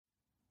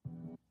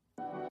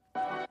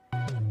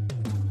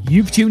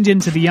You've tuned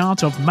into the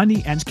Art of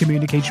Money and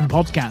Communication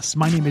podcast.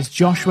 My name is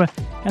Joshua,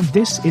 and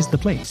this is the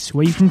place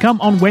where you can come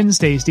on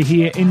Wednesdays to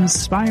hear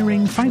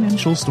inspiring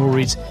financial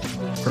stories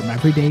from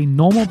everyday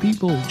normal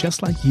people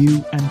just like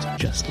you and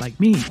just like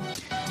me.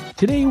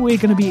 Today we're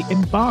going to be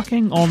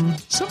embarking on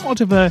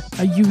somewhat of a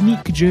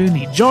unique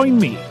journey. Join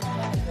me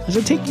as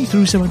I take you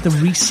through some of the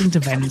recent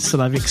events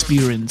that I've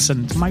experienced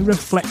and my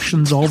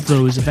reflections of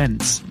those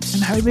events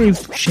and how I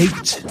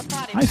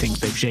think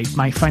they've shaped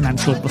my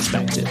financial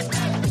perspective.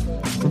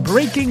 From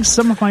breaking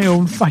some of my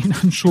own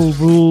financial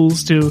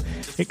rules to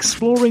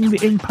exploring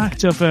the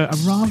impact of a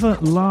rather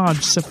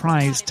large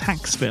surprise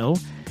tax bill,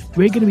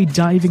 we're going to be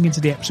diving into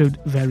the episode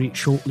very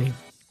shortly.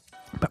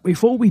 But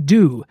before we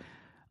do,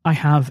 I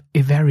have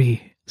a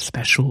very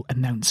special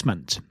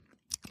announcement.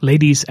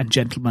 Ladies and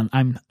gentlemen,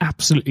 I'm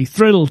absolutely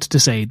thrilled to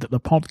say that the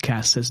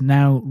podcast has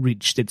now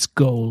reached its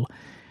goal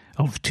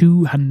of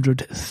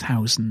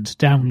 200,000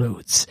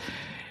 downloads.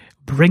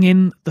 Bring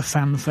in the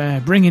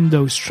fanfare, bring in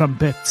those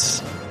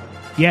trumpets.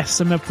 Yes,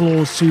 some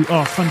applause too.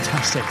 Oh,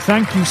 fantastic.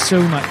 Thank you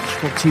so much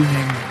for tuning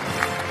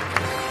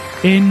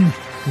in,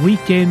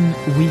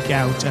 week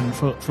out, and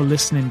for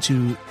listening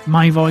to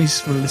my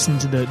voice, for listening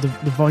to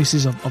the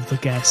voices of the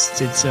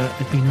guests. It's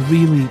been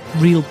a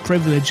real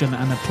privilege and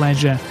a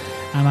pleasure,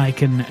 and I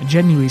can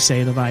genuinely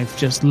say that I've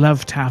just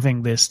loved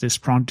having this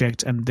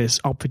project and this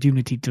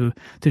opportunity to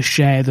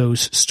share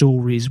those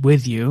stories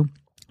with you.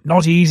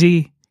 Not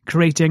easy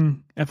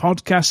creating a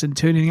podcast and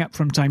turning up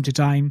from time to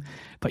time,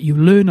 but you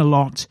learn a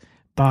lot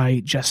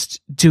by just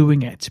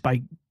doing it,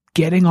 by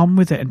getting on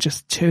with it and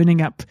just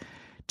turning up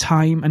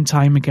time and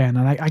time again.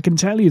 And I can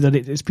tell you that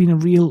it's been a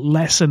real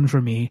lesson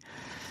for me.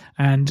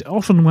 And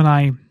often when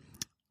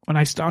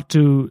I start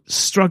to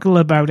struggle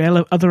about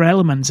other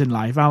elements in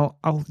life,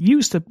 I'll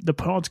use the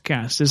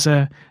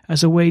podcast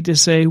as a way to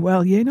say,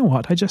 well, you know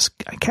what, I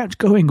kept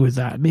going with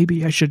that.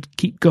 Maybe I should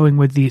keep going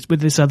with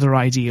this other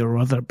idea or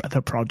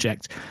other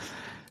project.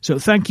 So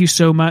thank you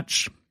so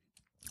much.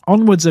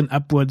 Onwards and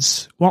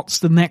upwards. What's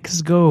the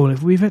next goal?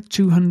 If we've hit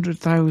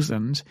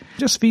 200,000,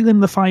 just feeling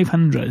the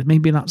 500.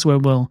 Maybe that's where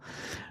we'll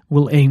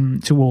aim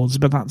towards,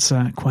 but that's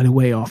quite a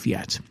way off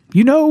yet.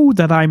 You know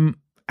that I'm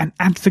an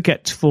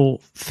advocate for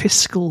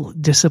fiscal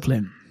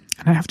discipline,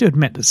 and I have to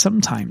admit that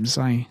sometimes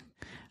I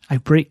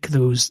break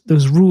those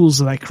rules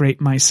that I create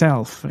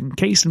myself. And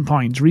case in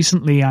point,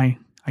 recently I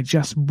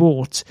just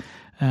bought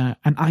an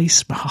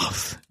ice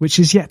bath, which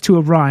is yet to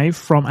arrive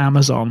from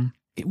Amazon.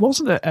 It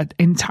wasn't an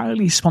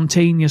entirely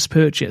spontaneous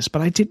purchase,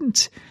 but I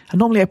didn't. And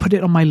normally I put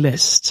it on my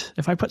list.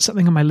 If I put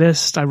something on my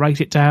list, I write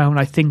it down,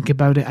 I think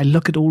about it, I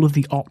look at all of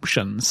the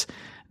options.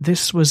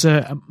 This was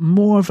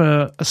more of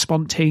a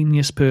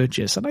spontaneous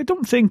purchase. And I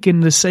don't think in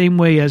the same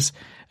way as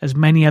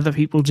many other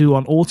people do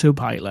on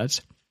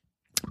autopilot.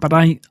 But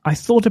I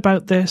thought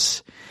about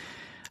this.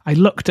 I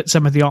looked at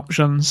some of the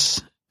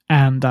options,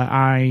 and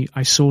I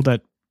saw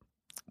that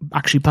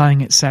actually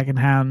buying it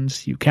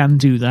secondhand, you can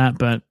do that,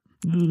 but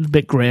a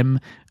bit grim,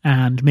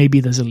 and maybe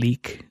there's a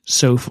leak,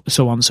 so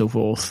on and so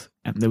forth.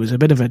 And there was a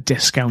bit of a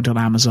discount on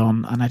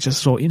Amazon, and I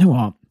just thought, you know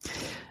what,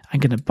 I'm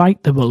going to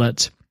bite the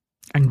bullet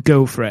and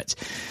go for it.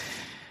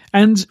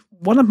 And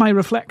one of my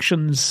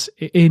reflections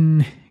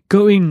in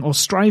going or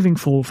striving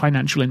for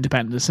financial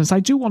independence is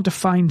I do want to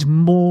find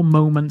more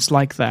moments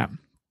like that,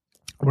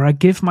 where I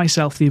give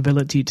myself the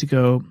ability to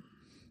go,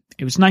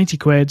 it was 90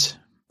 quid,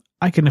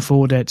 I can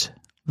afford it,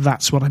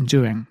 that's what I'm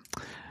doing.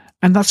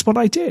 And that's what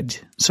I did.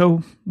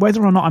 So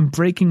whether or not I'm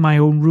breaking my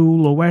own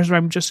rule or whether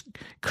I'm just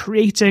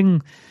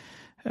creating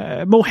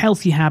more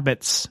healthy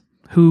habits,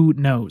 who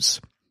knows?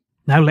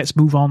 Now let's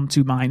move on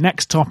to my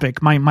next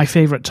topic, my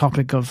favorite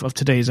topic of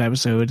today's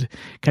episode.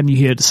 Can you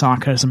hear the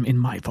sarcasm in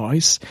my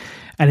voice?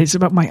 And it's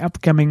about my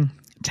upcoming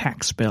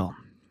tax bill.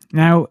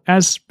 Now,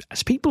 as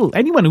people,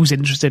 anyone who's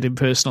interested in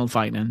personal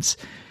finance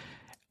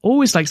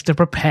always likes to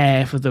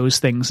prepare for those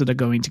things that are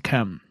going to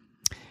come.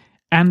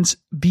 And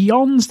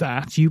beyond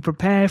that, you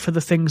prepare for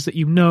the things that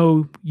you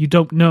know you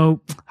don't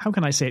know. How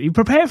can I say it? You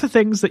prepare for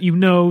things that you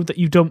know that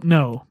you don't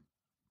know.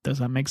 Does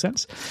that make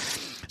sense?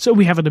 So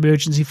we have an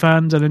emergency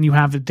fund, and then you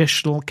have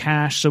additional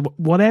cash. So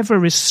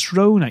whatever is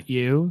thrown at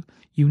you,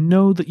 you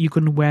know that you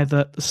can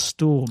weather the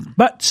storm.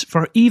 But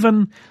for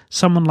even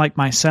someone like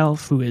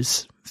myself, who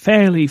is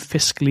fairly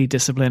fiscally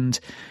disciplined,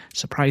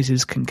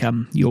 surprises can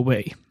come your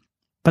way.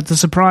 But the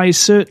surprise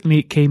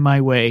certainly came my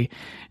way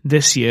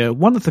this year.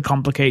 One of the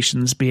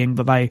complications being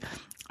that I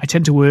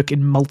tend to work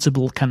in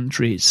multiple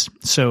countries.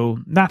 So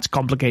that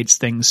complicates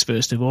things,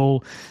 first of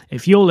all.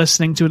 If you're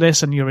listening to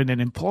this and you're in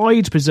an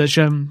employed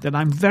position, then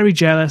I'm very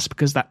jealous,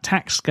 because that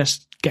tax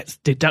gets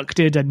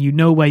deducted and you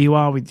know where you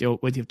are with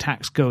your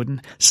tax code.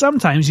 And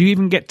sometimes you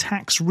even get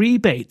tax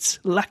rebates.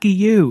 Lucky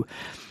you.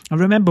 I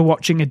remember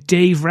watching a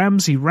Dave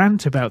Ramsey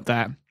rant about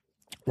that.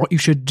 What you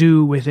should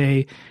do with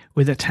a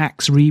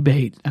tax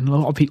rebate, and a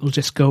lot of people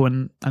just go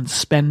and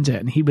spend it.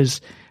 And he was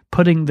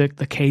putting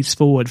the case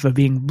forward for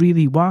being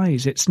really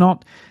wise. It's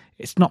not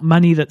it's not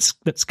money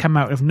that's come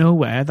out of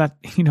nowhere. That,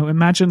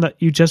 imagine that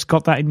you just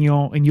got that in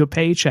your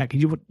paycheck.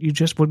 You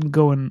just wouldn't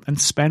go and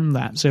spend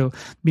that. So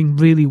being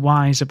really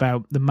wise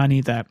about the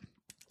money that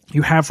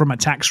you have from a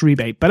tax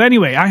rebate. But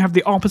anyway, I have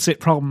the opposite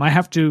problem. I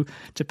have to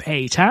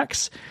pay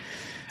tax.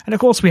 And of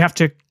course, we have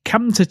to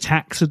come to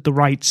tax with the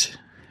right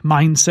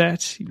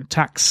mindset.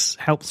 Tax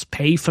helps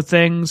pay for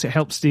things. It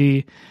helps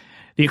the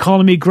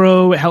economy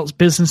grow. It helps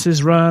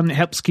businesses run. It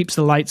helps keeps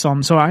the lights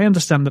on. So I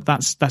understand that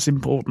that's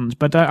important.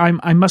 But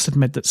I must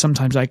admit that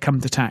sometimes I come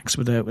to tax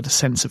with a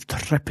sense of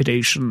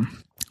trepidation.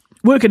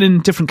 Working in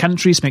different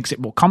countries makes it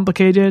more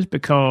complicated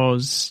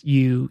because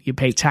you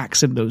pay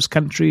tax in those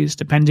countries.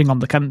 Depending on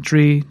the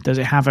country, does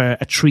it have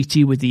a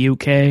treaty with the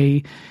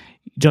UK?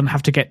 You don't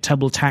have to get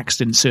double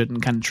taxed in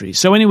certain countries.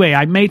 So anyway,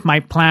 I made my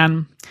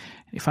plan.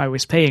 If I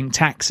was paying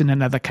tax in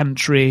another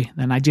country,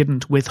 then I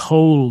didn't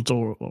withhold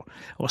or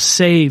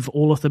save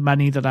all of the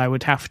money that I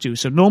would have to.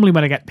 So normally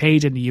when I get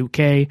paid in the UK,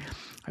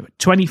 I put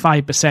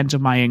 25%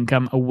 of my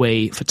income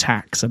away for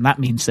tax, and that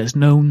means there's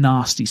no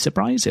nasty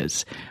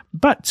surprises.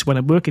 But when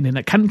I'm working in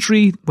a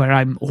country where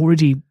I'm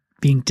already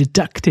being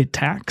deducted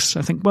tax,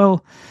 I think,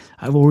 well,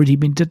 I've already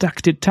been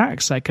deducted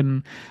tax. I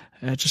can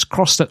just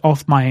cross that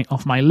off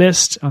my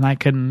list, and I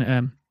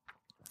can,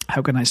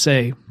 how can I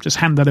say, just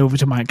hand that over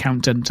to my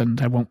accountant,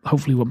 and I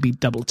hopefully won't be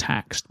double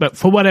taxed. But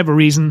for whatever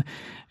reason,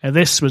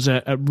 this was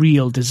a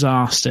real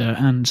disaster,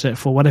 and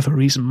for whatever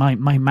reason,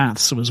 my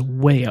maths was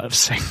way out of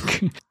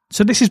sync.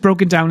 So this is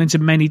broken down into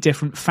many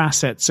different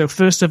facets. So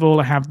first of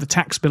all, I have the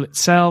tax bill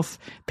itself,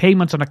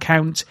 payment on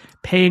account,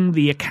 paying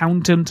the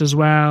accountant as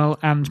well,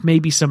 and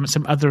maybe some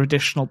other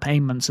additional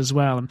payments as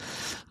well. And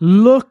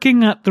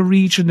looking at the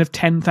region of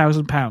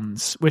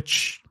 £10,000,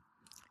 which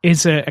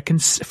is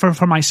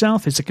for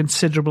myself is a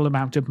considerable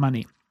amount of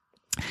money.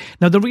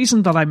 Now, the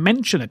reason that I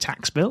mention a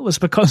tax bill is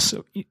because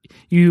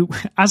you,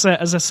 as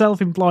a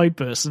self-employed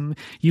person,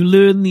 you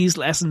learn these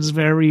lessons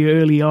very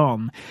early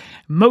on.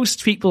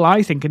 Most people,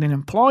 I think, in an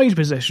employed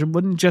position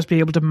wouldn't just be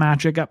able to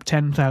magic up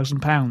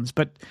 £10,000,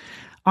 but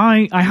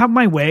I have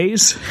my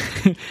ways,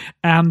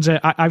 and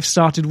I've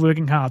started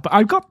working hard. But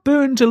I've got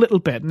burned a little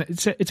bit, and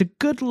it's a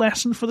good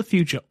lesson for the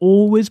future.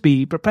 Always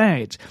be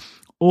prepared.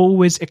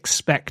 Always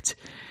expect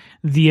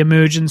the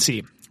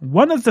emergency.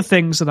 One of the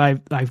things that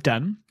I've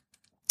done,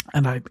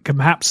 and I can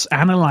perhaps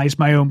analyze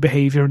my own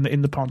behavior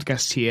in the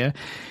podcast here,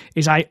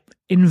 is I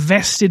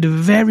invested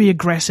very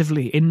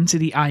aggressively into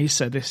the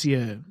ISA this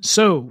year.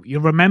 So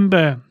you'll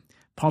remember,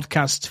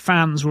 podcast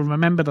fans will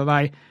remember that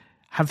I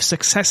have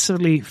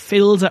successfully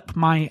filled up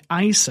my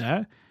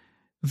ISA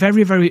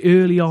very, very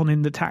early on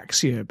in the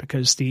tax year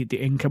because the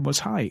income was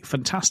high.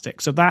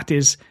 Fantastic. So that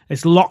is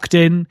locked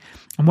in.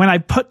 And when I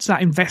put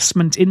that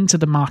investment into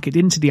the market,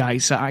 into the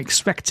ISA, I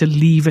expect to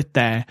leave it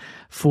there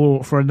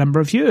for a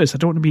number of years. I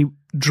don't want to be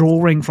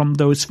drawing from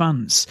those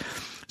funds.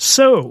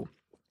 So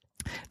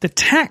the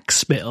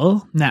tax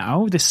bill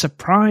now, this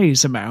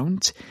surprise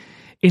amount,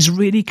 is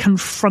really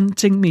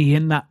confronting me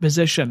in that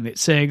position.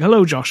 It's saying,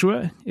 hello,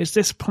 Joshua, is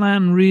this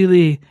plan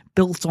really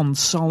built on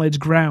solid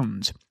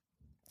ground?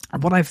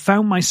 And what I've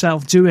found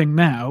myself doing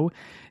now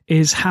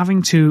is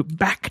having to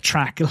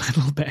backtrack a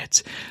little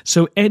bit.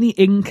 So any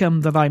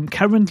income that I'm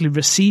currently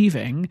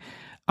receiving,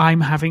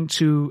 I'm having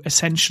to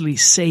essentially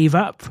save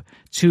up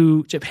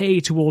to pay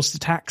towards the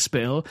tax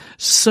bill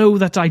so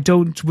that I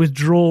don't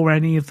withdraw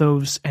any of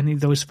those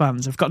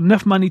funds. I've got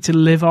enough money to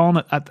live on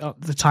at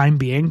the time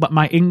being, but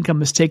my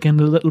income has taken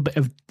a little bit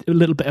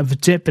of a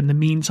dip in the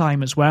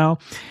meantime as well.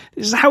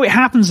 This is how it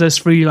happens as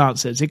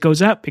freelancers. It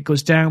goes up, it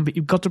goes down, but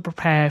you've got to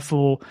prepare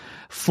for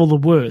the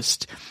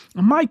worst.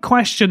 And my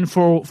question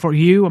for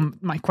you and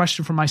my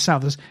question for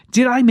myself is,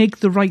 did I make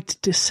the right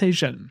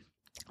decision?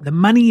 The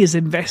money is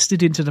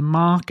invested into the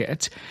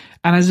market,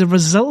 and as a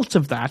result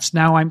of that,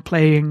 now I'm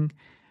playing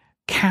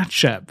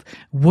catch up.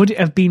 Would it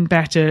have been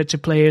better to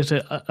play it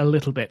a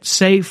little bit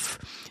safe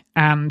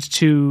and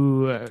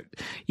to,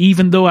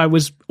 even though I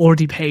was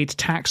already paid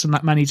tax on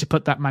that money, to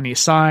put that money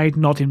aside,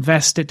 not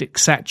invest it,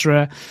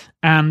 etc.,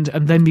 and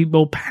then be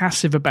more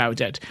passive about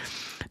it?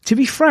 To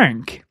be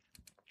frank,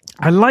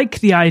 I like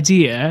the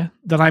idea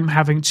that I'm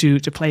having to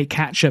play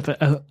catch up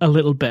a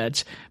little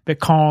bit,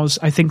 because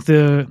I think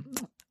the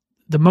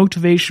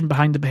motivation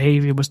behind the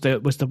behavior was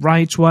the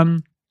right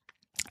one,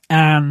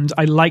 and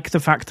I like the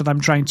fact that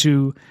I'm trying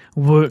to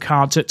work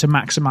hard to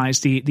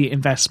maximize the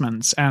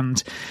investments.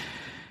 And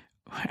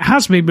it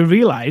has made me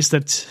realize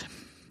that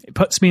it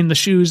puts me in the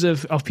shoes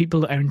of people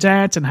that are in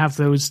debt and have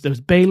those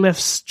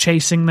bailiffs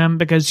chasing them,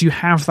 because you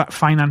have that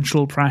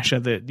financial pressure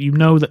that you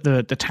know that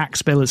the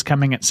tax bill is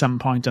coming at some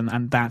point,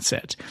 and that's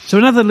it. So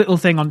another little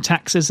thing on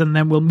taxes, and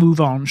then we'll move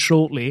on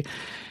shortly.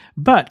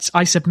 But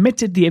I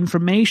submitted the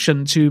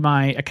information to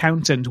my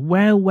accountant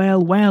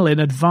well in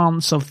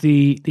advance of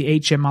the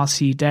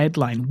HMRC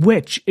deadline,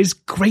 which is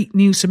great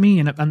news to me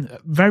and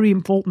very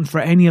important for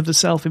any of the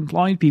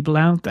self-employed people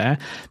out there,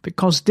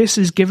 because this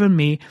has given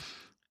me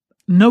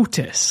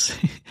notice.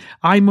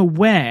 I'm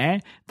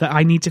aware that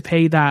I need to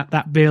pay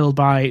that bill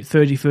by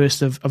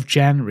 31st of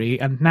January,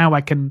 and now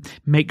I can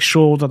make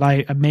sure that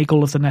I make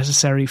all of the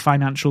necessary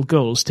financial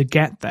goals to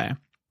get there.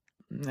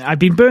 I've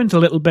been burnt a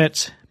little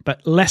bit,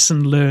 but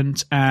lesson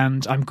learned,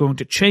 and I'm going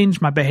to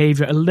change my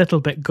behavior a little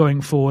bit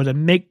going forward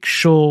and make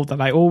sure that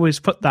I always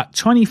put that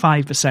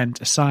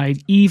 25%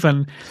 aside,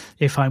 even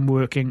if I'm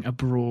working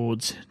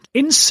abroad,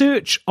 in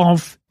search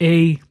of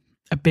a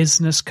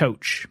business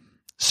coach.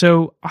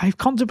 So I've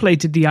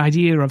contemplated the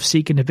idea of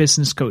seeking a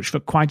business coach for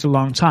quite a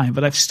long time,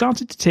 but I've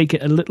started to take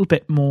it a little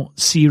bit more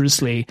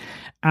seriously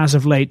as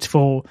of late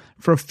for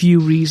a few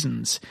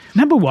reasons.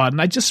 Number one,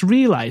 I just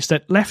realized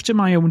that left to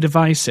my own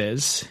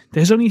devices,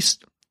 there's only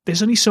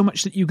so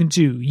much that you can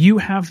do. You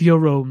have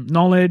your own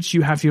knowledge,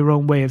 you have your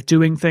own way of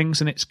doing things,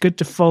 and it's good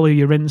to follow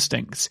your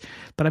instincts.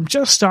 But I'm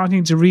just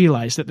starting to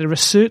realize that there are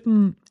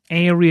certain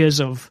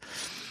areas of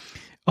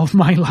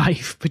my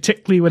life,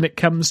 particularly when it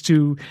comes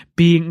to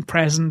being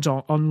present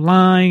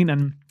online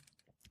and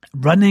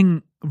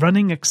running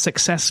a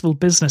successful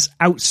business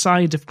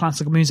outside of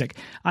classical music.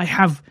 I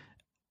have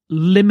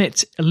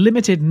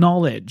limited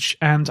knowledge,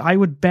 and I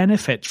would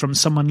benefit from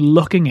someone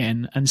looking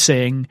in and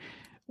saying,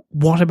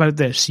 what about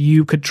this?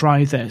 You could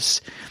try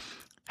this.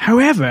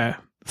 However,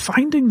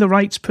 finding the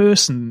right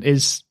person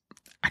is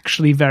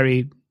actually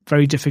very,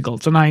 very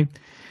difficult, and I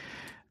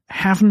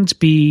haven't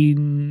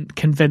been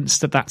convinced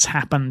that that's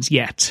happened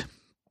yet.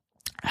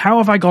 How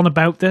have I gone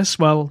about this?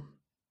 Well,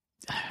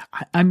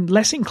 I'm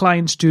less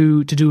inclined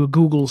to do a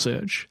Google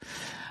search.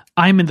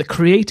 I'm in the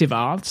creative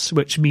arts,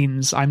 which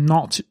means I'm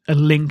not a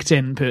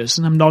LinkedIn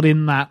person. I'm not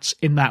in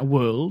that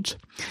world.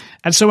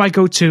 And so I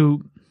go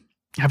to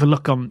have a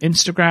look on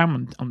Instagram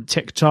and on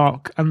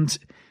TikTok, and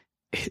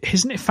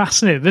isn't it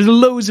fascinating? There's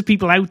loads of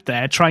people out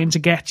there trying to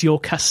get your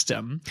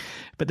custom,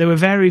 but there were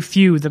very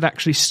few that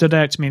actually stood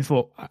out to me and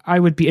thought, I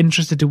would be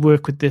interested to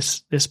work with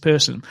this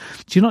person.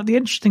 Do you know what the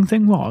interesting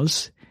thing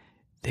was?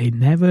 They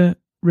never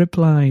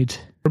replied.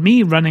 For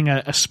me, running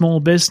a small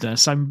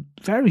business, I'm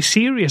very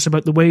serious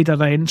about the way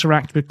that I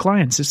interact with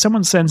clients. If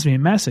someone sends me a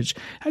message,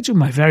 I do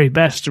my very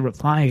best to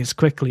reply as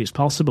quickly as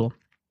possible.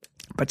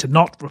 But to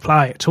not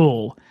reply at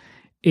all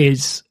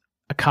is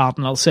a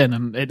cardinal sin,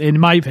 and in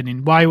my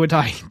opinion, why would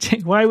I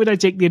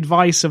take the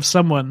advice of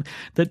someone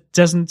that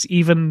doesn't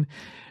even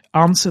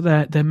answer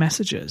their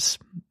messages?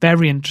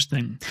 Very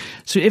interesting.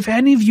 So if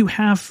any of you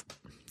have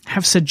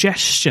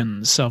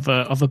suggestions of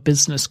a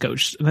business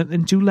coach,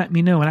 then do let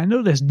me know. And I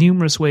know there's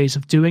numerous ways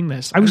of doing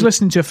this. I was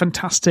listening to a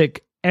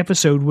fantastic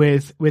episode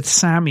with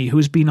Sammy,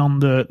 who's been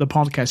on the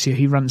podcast here.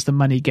 He runs the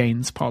Money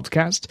Gains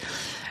podcast,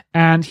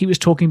 and he was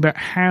talking about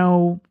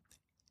how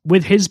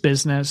with his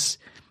business,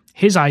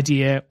 his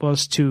idea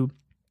was to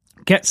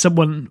get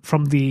someone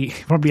from the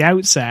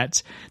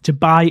outset to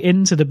buy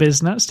into the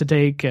business, to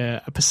take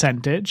a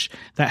percentage,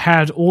 that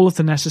had all of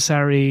the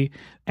necessary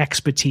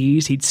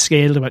expertise. He'd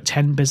scaled about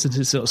 10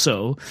 businesses or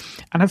so.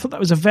 And I thought that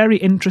was a very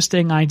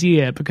interesting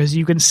idea, because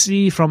you can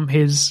see from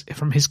his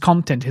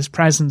content, his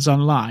presence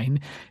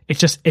online, it's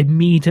just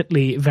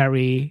immediately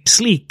very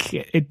sleek.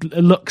 It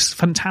looks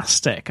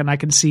fantastic. And I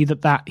can see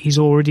that he's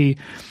already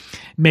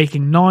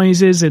making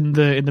noises in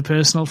the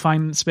personal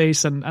finance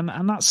space, and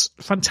that's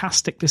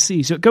fantastic to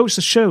see. So it goes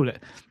to show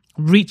that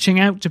reaching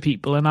out to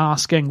people and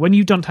asking, when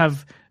you don't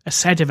have a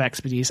set of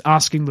expertise,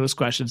 asking those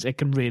questions, it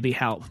can really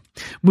help.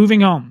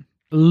 Moving on,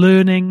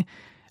 learning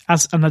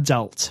as an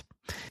adult.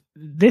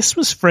 This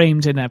was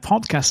framed in a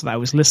podcast that I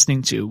was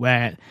listening to,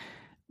 where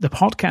the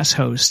podcast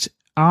host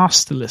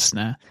asked the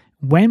listener,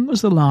 when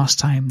was the last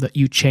time that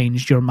you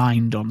changed your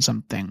mind on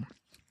something?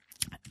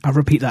 I'll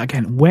repeat that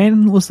again.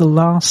 When was the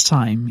last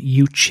time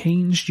you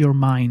changed your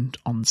mind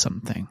on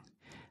something?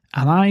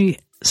 And I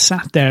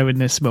sat there in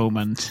this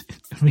moment,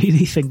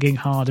 really thinking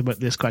hard about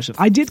this question.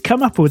 I did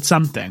come up with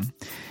something.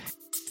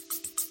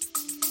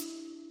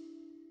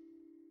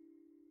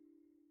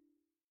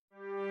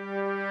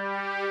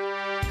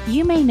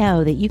 You may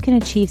know that you can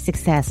achieve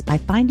success by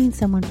finding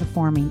someone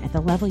performing at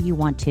the level you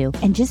want to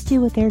and just do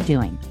what they're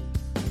doing.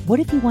 What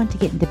if you want to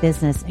get into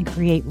business and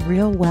create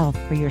real wealth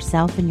for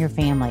yourself and your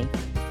family?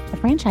 A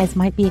franchise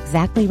might be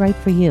exactly right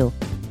for you.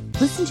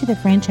 Listen to the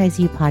Franchise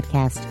You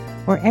podcast,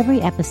 where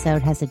every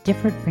episode has a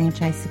different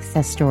franchise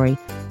success story,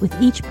 with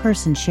each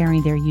person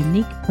sharing their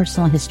unique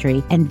personal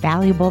history and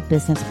valuable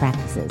business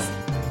practices.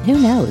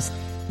 Who knows?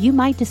 You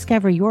might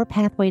discover your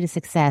pathway to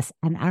success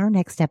on our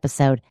next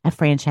episode of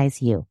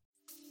Franchise You.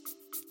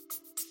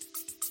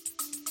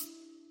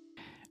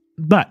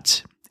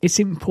 But it's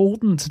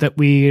important that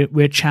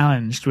we're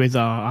challenged with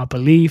our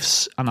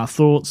beliefs and our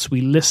thoughts.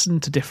 We listen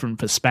to different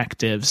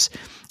perspectives.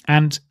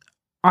 And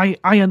I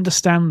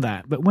understand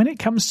that. But when it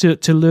comes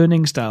to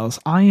learning styles,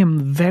 I am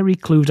very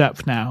clued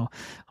up now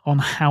on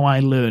how I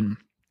learn.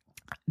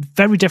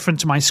 very different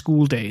to my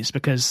school days,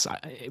 because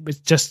it was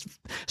just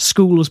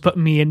school was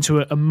putting me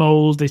into a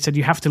mold. They said,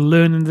 you have to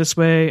learn in this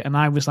way. And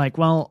I was like,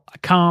 well, I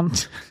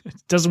can't. It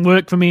doesn't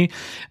work for me.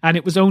 And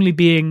it was only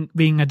being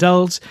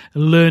adult,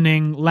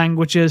 learning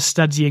languages,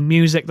 studying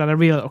music, that I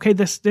realized, okay,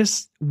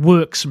 this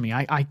works for me.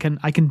 I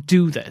can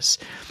do this.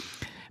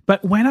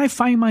 But when I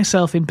find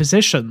myself in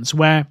positions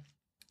where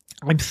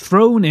I'm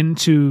thrown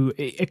into,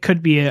 it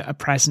could be a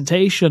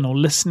presentation or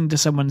listening to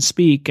someone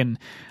speak, and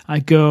I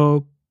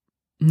go,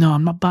 no,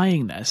 I'm not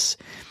buying this,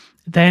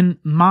 then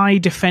my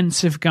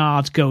defensive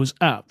guard goes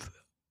up,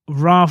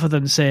 rather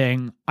than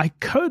saying, I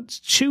could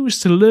choose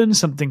to learn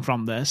something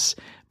from this,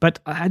 but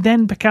I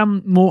then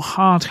become more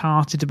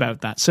hard-hearted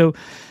about that. So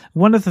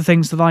one of the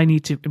things that I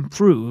need to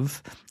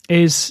improve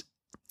is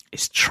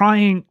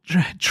trying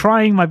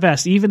my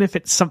best, even if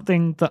it's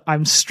something that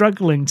I'm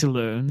struggling to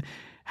learn.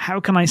 How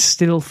can I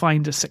still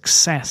find a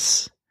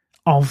success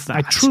of that?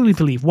 I truly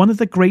believe one of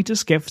the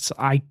greatest gifts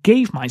I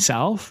gave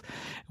myself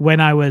when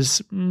I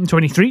was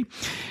 23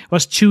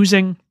 was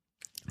choosing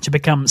to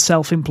become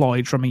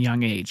self-employed from a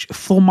young age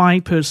for my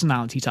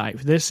personality type.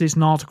 This is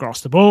not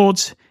across the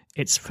board,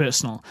 it's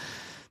personal.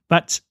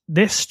 But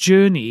this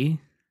journey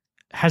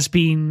has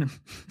been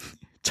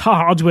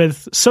tarred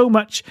with so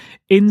much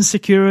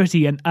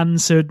insecurity and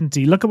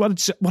uncertainty. Look at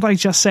what I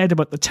just said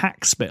about the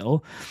tax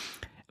bill.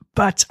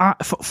 But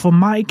for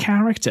my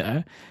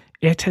character,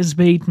 it has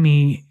made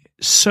me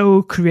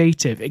so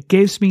creative. It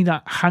gives me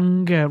that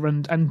hunger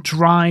and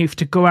drive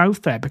to go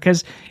out there.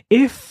 Because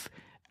if,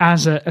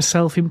 as a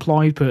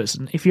self-employed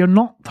person, if you're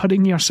not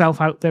putting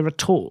yourself out there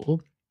at all,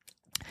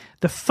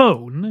 the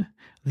phone,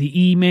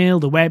 the email,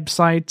 the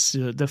websites,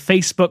 the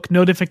Facebook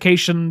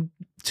notification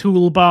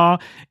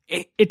toolbar,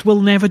 it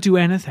will never do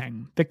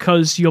anything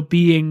because you're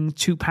being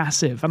too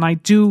passive. And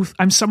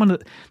I'm someone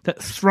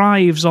that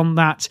thrives on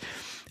that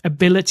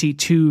ability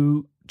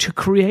to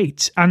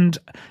create. And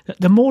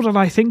the more that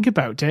I think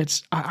about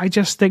it, I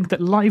just think that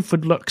life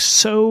would look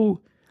so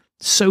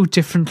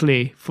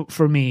differently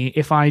for me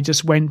if I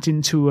just went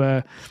into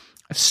a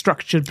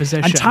structured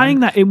position. And tying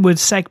that in with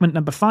segment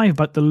number 5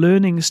 about the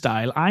learning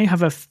style, I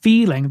have a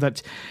feeling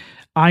that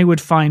I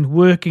would find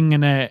working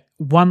in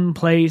one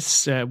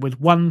place with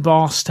one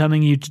boss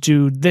telling you to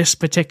do this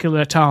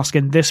particular task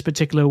in this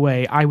particular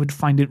way, I would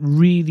find it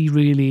really,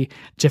 really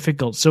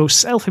difficult. So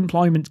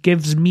self-employment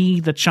gives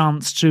me the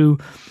chance to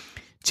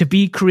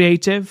be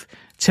creative,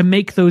 to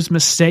make those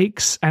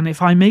mistakes. And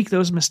if I make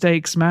those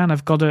mistakes, man,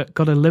 I've got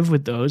to live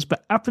with those.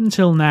 But up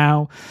until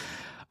now,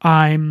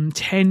 I'm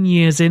 10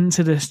 years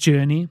into this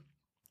journey,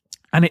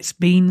 and it's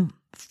been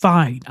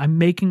fine. I'm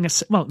making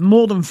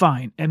more than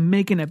fine. I'm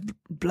making a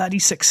bloody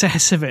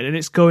success of it, and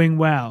it's going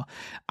well.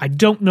 I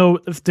don't know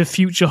what the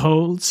future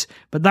holds,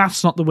 but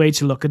that's not the way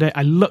to look at it.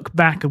 I look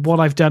back at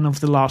what I've done over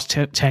the last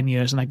 10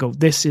 years, and I go,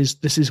 this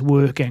is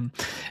working.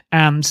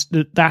 And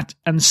that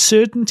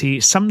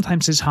uncertainty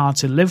sometimes is hard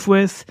to live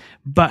with,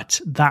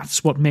 but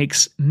that's what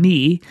makes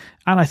me,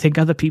 and I think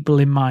other people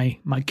in my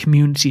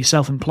community,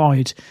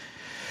 self-employed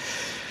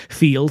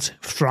field,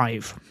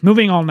 thrive.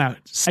 Moving on now.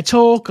 I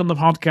talk on the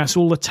podcast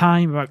all the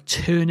time about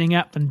turning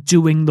up and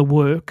doing the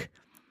work,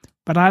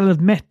 but I'll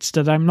admit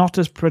that I'm not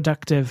as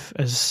productive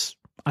as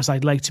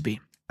I'd like to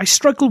be. I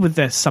struggle with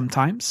this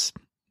sometimes.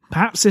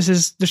 Perhaps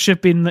this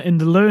should be in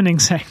the learning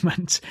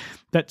segment,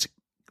 that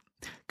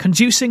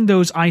conducing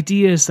those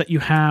ideas that you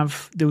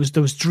have, those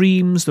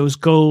dreams, those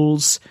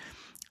goals,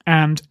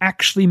 and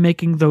actually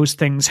making those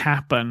things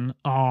happen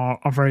are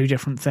very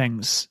different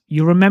things.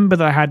 You remember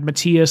that I had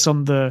Matthias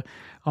on the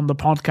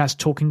podcast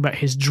talking about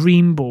his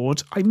dream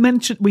board.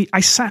 I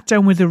sat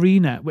down with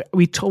Arena.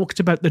 We talked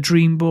about the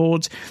dream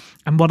board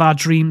and what our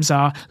dreams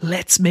are.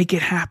 Let's make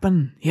it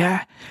happen.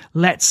 Yeah.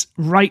 Let's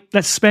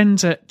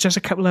spend just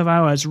a couple of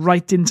hours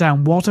writing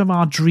down what are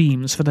our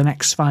dreams for the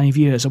next 5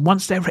 years. And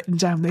once they're written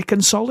down, they're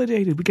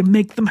consolidated. We can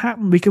make them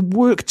happen. We can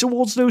work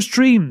towards those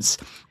dreams.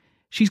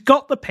 She's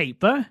got the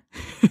paper,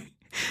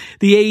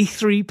 the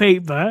A3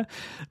 paper,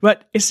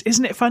 but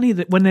isn't it funny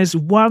that when there's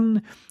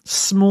one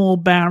small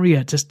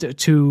barrier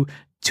to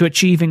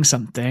achieving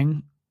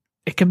something,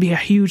 it can be a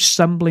huge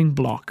stumbling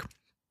block.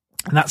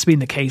 And that's been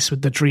the case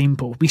with the dream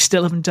board. We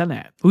still haven't done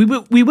it. We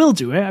will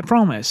do it, I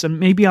promise. And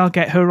maybe I'll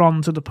get her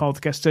on to the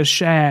podcast to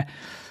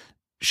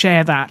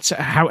share that,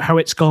 how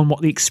it's gone,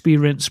 what the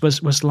experience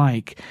was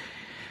like.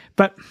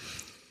 But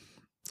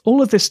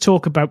all of this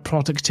talk about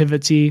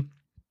productivity,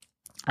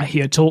 I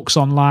hear talks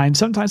online.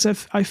 Sometimes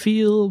I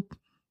feel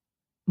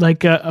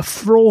like a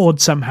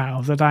fraud somehow,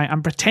 that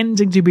I'm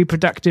pretending to be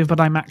productive, but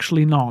I'm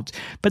actually not.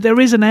 But there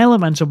is an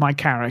element of my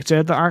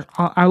character that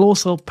I'll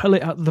also pull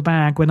it out of the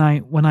bag when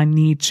I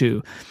need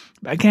to.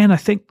 Again, I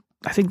think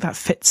that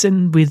fits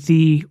in with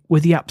the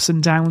ups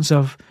and downs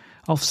of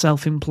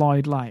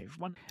self-employed life.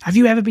 Have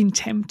you ever been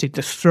tempted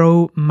to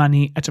throw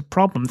money at a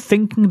problem,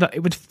 thinking that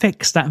it would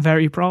fix that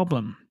very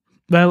problem?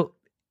 Well,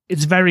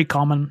 it's very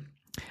common.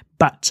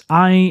 But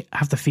I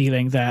have the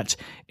feeling that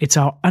it's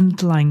our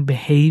underlying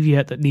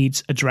behavior that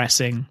needs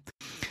addressing.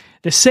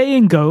 The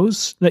saying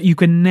goes that you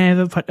can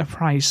never put a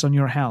price on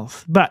your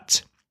health,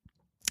 but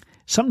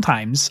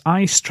sometimes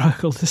I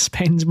struggle to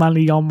spend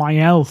money on my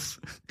health.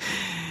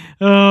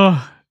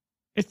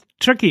 It's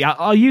tricky.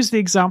 I'll use the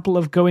example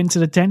of going to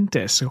the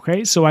dentist.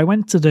 Okay, so I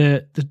went to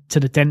the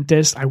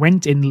dentist. I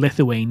went in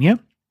Lithuania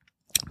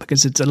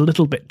because it's a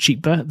little bit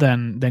cheaper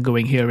than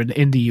going here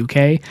in the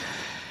UK.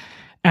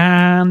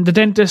 And the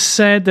dentist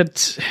said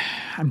that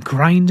I'm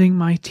grinding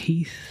my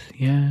teeth.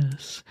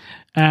 Yes,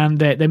 and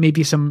there may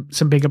be some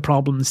bigger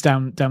problems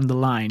down the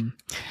line,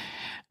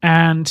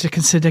 and to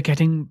consider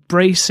getting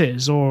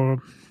braces,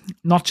 or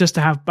not just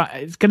to have, but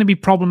it's going to be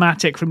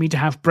problematic for me to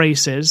have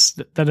braces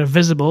that are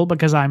visible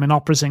because I'm an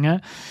opera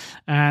singer,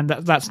 and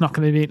that's not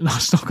going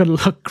to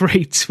look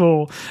great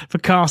for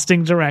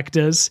casting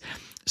directors.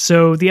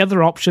 So the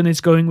other option is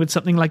going with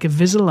something like a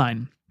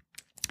Invisalign.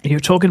 You're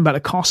talking about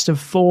a cost of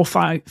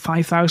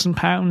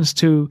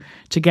 £5,000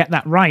 to get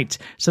that right.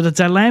 So the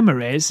dilemma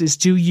is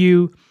do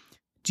you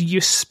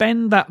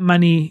spend that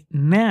money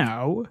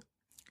now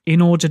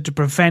in order to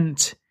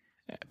prevent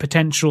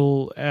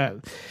potential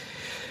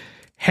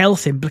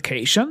health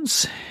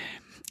implications,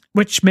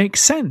 which makes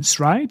sense,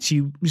 right?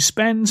 You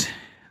spend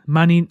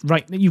money,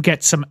 right? You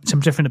get some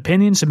different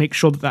opinions to make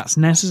sure that that's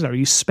necessary.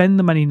 You spend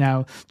the money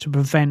now to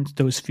prevent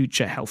those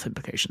future health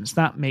implications.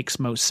 That makes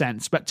most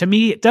sense. But to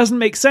me, it doesn't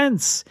make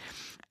sense.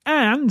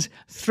 And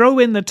throw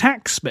in the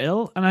tax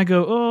bill, and I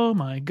go, oh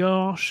my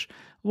gosh,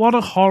 what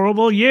a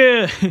horrible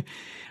year.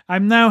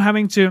 I'm now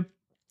having to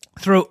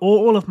throw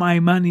all of my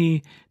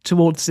money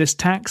towards this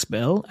tax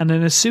bill. And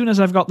then as soon as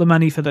I've got the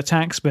money for the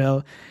tax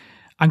bill,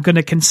 I'm going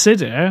to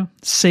consider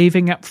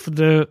saving up for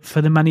the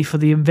money for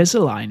the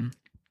Invisalign.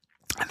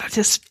 And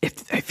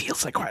it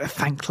feels like quite a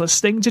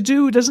thankless thing to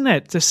do, doesn't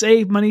it? To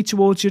save money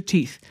towards your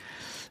teeth.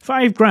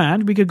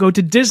 $5,000, we could go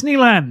to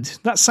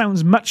Disneyland. That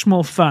sounds much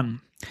more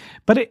fun.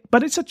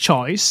 But it's a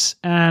choice,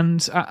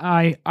 and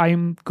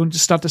I'm going to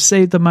start to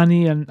save the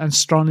money and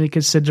strongly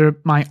consider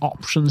my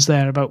options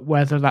there about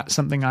whether that's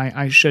something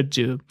I should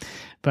do.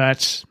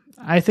 But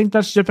I think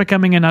that's just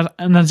becoming an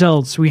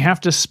adult. We have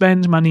to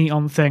spend money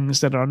on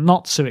things that are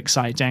not so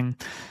exciting.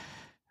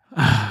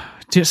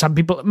 To some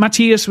people,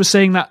 Matthias was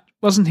saying that,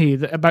 wasn't he,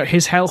 about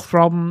his health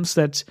problems,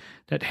 that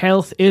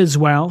health is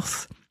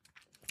wealth,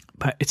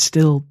 but it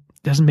still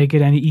doesn't make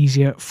it any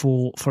easier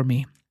for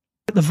me.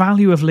 The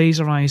value of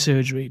laser eye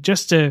surgery,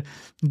 just to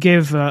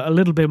give a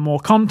little bit more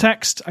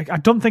context, I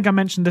don't think I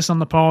mentioned this on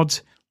the pod,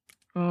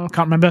 I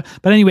can't remember,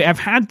 but anyway, I've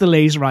had the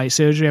laser eye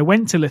surgery. I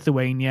went to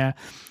Lithuania.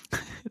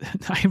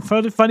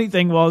 The funny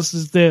thing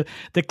was the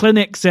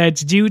clinic said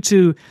due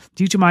to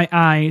my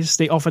eyes,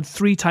 they offered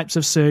 3 types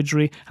of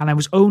surgery, and I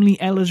was only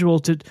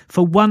eligible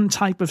for 1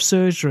 type of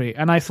surgery.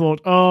 And I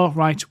thought, oh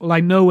right, well, I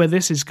know where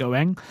this is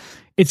going.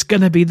 It's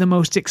going to be the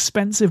most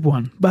expensive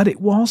one, but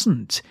it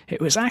wasn't. It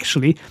was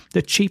actually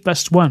the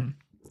cheapest one,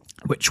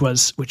 which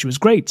was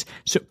great.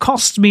 So it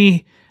cost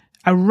me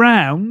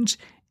around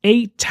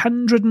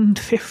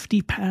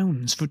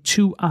 £850 for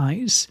 2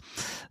 eyes.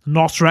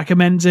 Not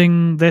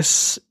recommending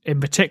this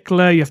in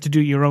particular. You have to do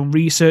your own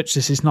research.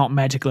 This is not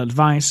medical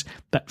advice.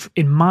 But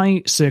in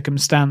my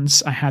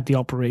circumstance, I had the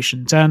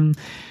operation done.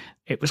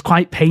 It was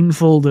quite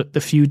painful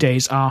the few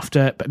days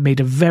after, but made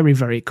a very,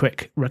 very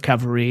quick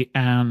recovery.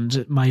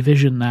 And my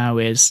vision now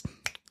is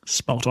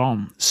spot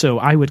on. So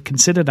I would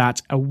consider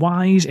that a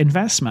wise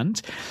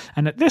investment.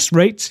 And at this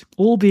rate,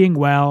 all being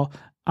well,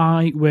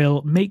 I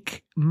will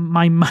make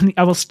my money.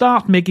 I will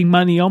start making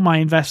money on my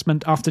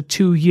investment after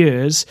 2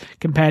 years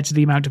compared to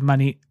the amount of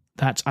money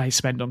that I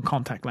spend on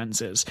contact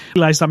lenses. I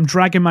realized I'm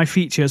dragging my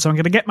feet here, so I'm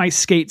going to get my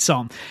skates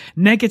on.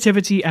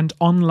 Negativity and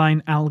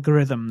online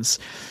algorithms.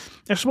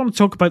 I just want to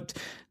talk about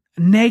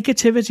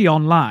negativity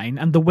online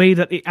and the way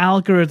that the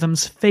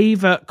algorithms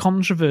favor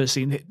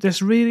controversy.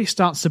 This really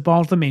starts to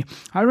bother me.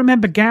 I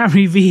remember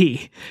Gary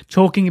Vee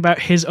talking about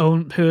his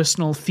own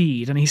personal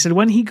feed, and he said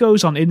when he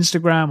goes on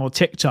Instagram or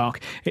TikTok,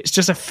 it's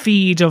just a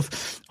feed of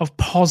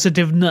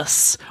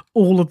positiveness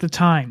all of the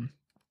time.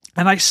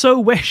 And I so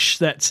wish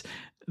that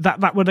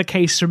were the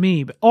case for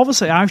me. But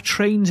obviously I've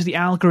trained the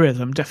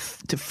algorithm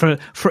for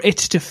it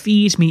to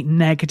feed me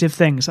negative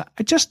things.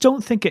 I just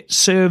don't think it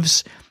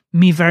serves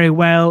me very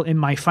well in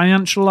my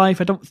financial life.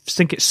 I don't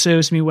think it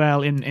serves me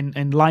well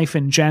in life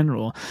in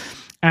general.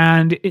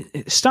 And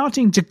it's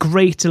starting to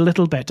grate a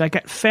little bit. I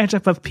get fed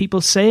up of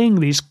people saying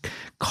these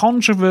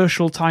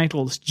controversial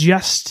titles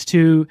just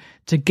to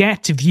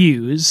get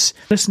views.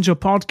 Listen to a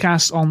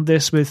podcast on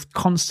this with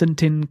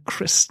Konstantin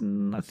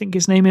Kristen, I think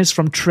his name is,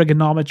 from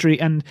Trigonometry,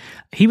 and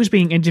he was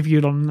being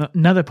interviewed on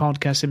another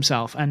podcast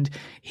himself, and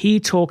he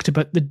talked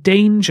about the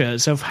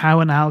dangers of how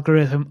an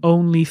algorithm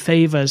only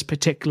favors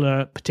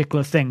particular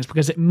things,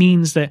 because it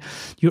means that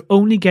you're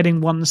only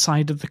getting one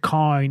side of the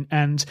coin,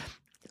 and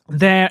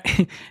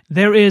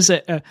there is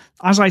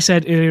as I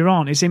said earlier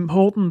on, it's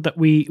important that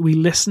we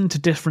listen to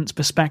different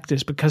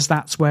perspectives, because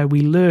that's where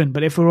we learn.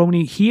 But if we're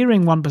only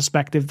hearing one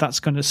perspective, that's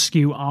going to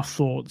skew our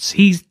thoughts.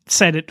 He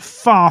said it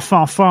far,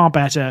 far, far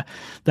better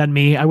than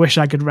me. I wish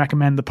I could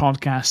recommend the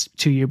podcast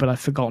to you, but I've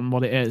forgotten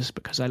what it is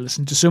because I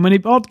listen to so many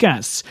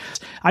podcasts.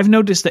 I've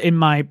noticed that in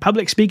my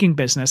public speaking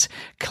business,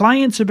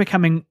 clients are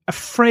becoming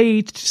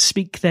afraid to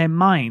speak their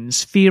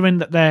minds, fearing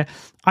that they're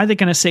either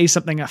going to say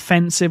something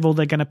offensive or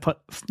they're going to put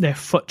their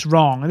foot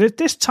wrong. And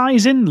this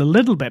ties in a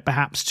little bit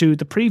perhaps to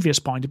the previous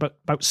point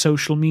about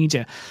social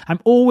media. I'm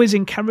always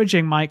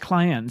encouraging my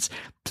clients,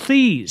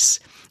 please,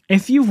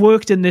 if you've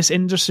worked in this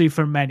industry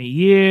for many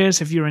years,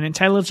 if you're an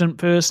intelligent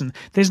person,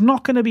 there's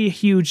not going to be a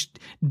huge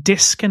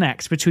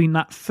disconnect between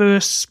that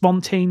first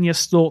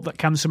spontaneous thought that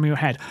comes from your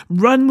head.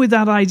 Run with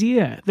that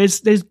idea.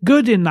 There's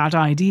good in that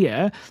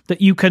idea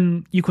that you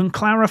can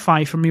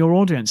clarify from your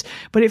audience.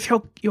 But if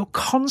you're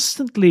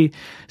constantly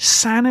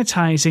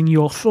sanitizing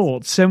your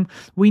thoughts,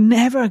 we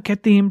never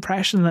get the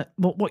impression that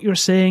what you're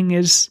saying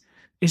is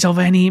of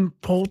any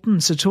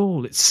importance at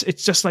all.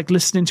 It's just like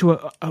listening to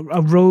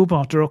a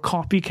robot or a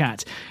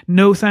copycat.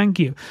 No, thank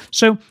you.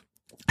 So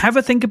have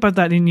a think about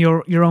that in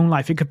your own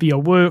life. It could be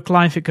your work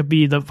life. It could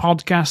be the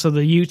podcast or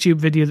the YouTube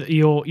video that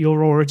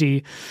you're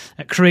already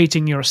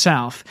creating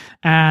yourself.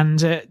 And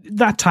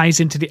that ties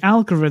into the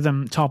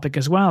algorithm topic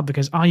as well,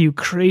 because are you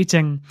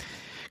creating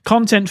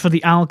content for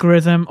the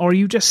algorithm, or are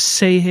you just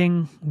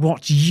saying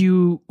what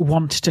you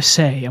want to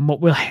say and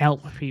what will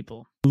help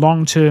people?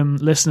 Long-term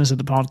listeners of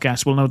the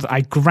podcast will know that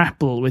I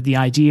grapple with the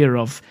idea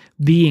of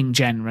being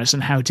generous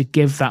and how to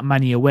give that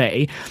money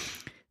away,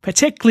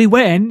 particularly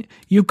when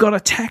you've got a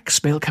tax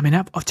bill coming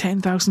up of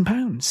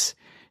 £10,000.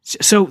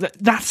 So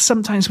that's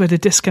sometimes where the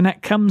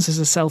disconnect comes as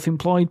a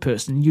self-employed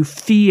person. You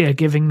fear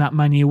giving that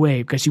money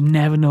away because you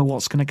never know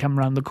what's going to come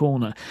around the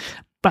corner.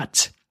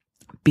 But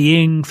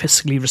being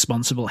fiscally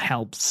responsible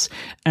helps.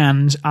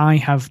 And I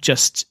have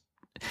just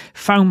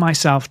found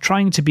myself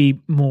trying to be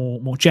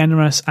more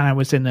generous. I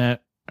was in a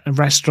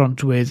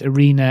restaurant with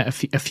Irina a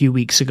few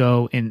weeks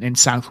ago in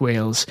South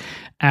Wales,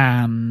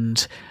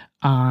 and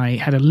I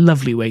had a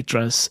lovely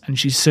waitress and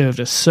she served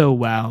us so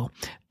well.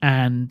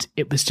 And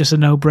it was just a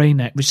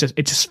no-brainer.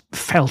 It just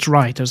felt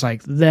right. I was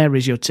like, there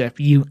is your tip.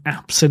 You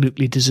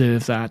absolutely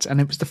deserve that.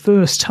 And it was the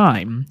first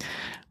time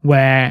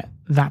where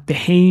that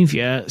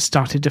behavior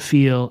started to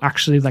feel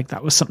actually like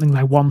that was something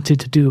I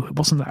wanted to do. It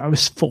wasn't that I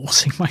was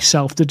forcing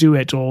myself to do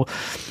it, or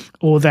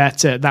that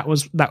that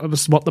was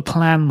what the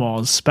plan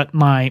was, but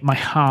my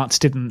heart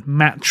didn't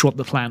match what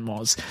the plan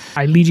was.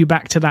 I lead you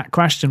back to that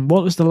question: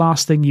 what was the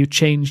last thing you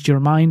changed your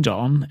mind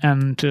on?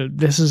 And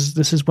this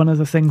is one of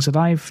the things that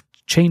I've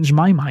changed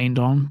my mind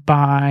on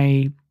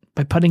by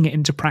putting it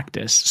into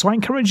practice. So I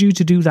encourage you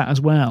to do that as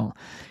well.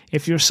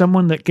 If you're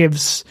someone that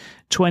gives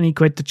 20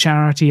 quid to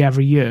charity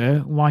every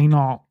year, why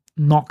not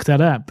knock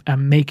that up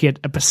and make it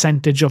a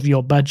percentage of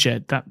your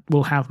budget? That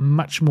will have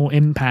much more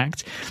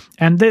impact.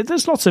 And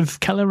there's lots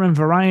of colour and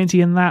variety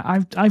in that.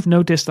 I've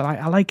noticed that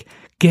I like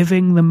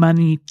giving the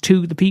money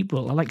to the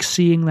people. I like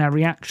seeing their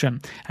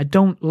reaction. I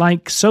don't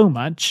like so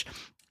much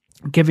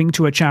giving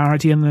to a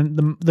charity and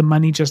then the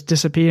money just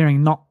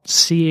disappearing, not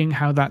seeing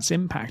how that's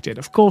impacted.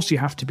 Of course, you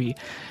have to be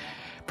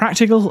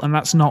practical, and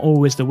that's not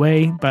always the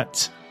way,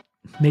 but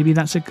maybe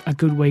that's a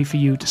good way for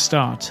you to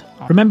start.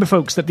 Remember,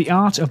 folks, that the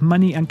Art of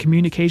Money and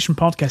Communication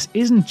podcast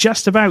isn't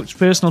just about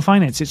personal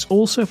finance. It's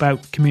also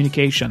about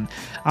communication.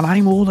 And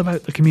I'm all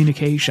about the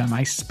communication.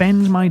 I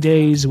spend my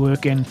days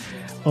working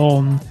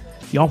on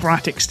the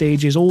operatic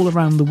stages all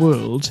around the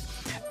world.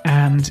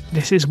 And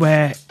this is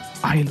where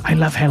I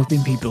love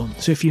helping people.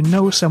 So if you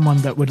know someone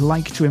that would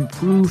like to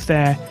improve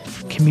their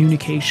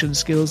communication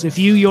skills, if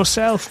you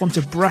yourself want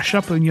to brush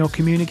up on your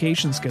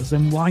communication skills,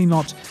 then why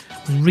not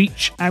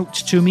reach out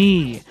to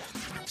me?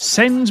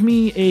 Send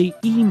me a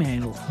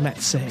email,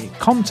 let's say.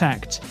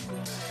 Contact.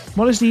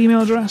 What is the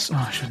email address? Oh,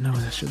 I should know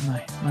this, shouldn't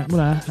I? Right,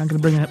 well, I'm going to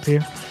bring it up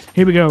here.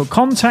 Here we go.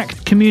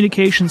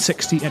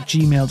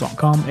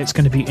 contactcommunication60@gmail.com. It's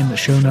going to be in the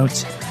show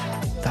notes.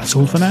 That's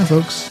all for now,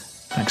 folks.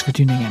 Thanks for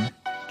tuning in.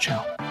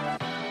 Ciao.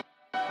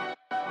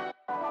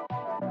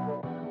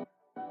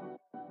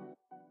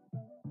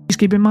 Please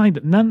keep in mind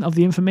that none of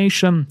the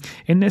information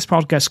in this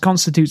podcast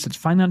constitutes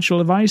financial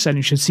advice, and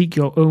you should seek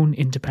your own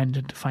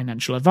independent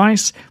financial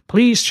advice.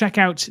 Please check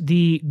out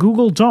the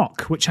Google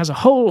Doc, which has a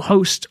whole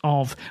host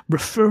of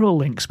referral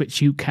links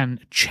which you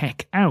can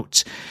check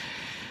out.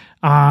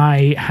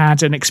 I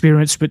had an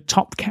experience with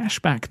Top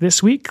Cashback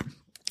this week.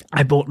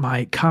 I bought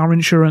my car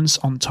insurance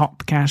on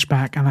Top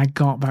Cashback and I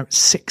got about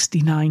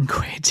 69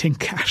 quid in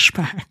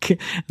cashback.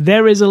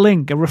 There is a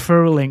link, a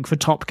referral link for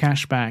Top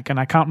Cashback, and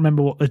I can't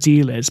remember what the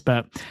deal is,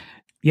 but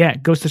yeah,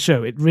 it goes to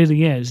show it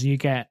really is. You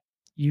get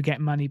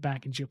money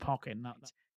back into your pocket.